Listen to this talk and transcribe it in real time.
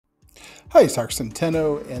Hi, it's Dr.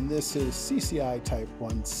 Centeno, and this is CCI Type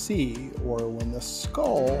 1C, or when the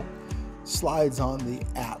skull slides on the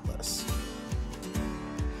atlas.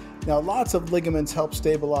 Now, lots of ligaments help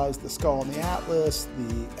stabilize the skull and the atlas: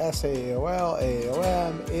 the SAAOL,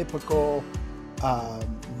 AAOM, apical,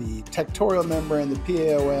 the tectorial membrane, the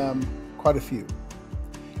PAOM, quite a few.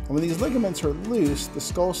 And when these ligaments are loose, the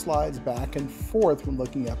skull slides back and forth when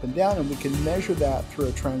looking up and down, and we can measure that through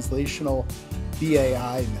a translational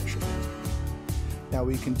BAI measurement. Now,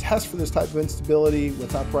 we can test for this type of instability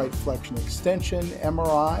with upright flexion extension,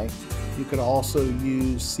 MRI. You could also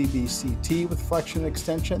use CBCT with flexion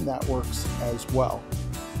extension. That works as well.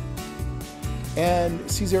 And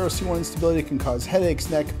C0, C1 instability can cause headaches,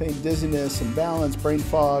 neck pain, dizziness, imbalance, brain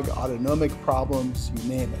fog, autonomic problems, you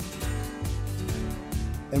name it.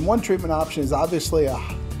 And one treatment option is obviously a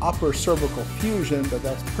upper cervical fusion, but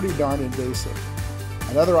that's pretty darn invasive.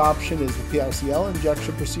 Another option is the PICL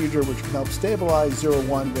injection procedure, which can help stabilize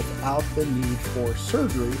 0-1 without the need for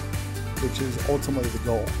surgery, which is ultimately the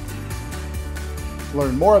goal. To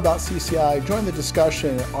learn more about CCI, join the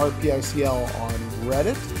discussion at RPICL on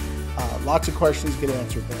Reddit. Lots of questions get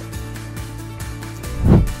answered there.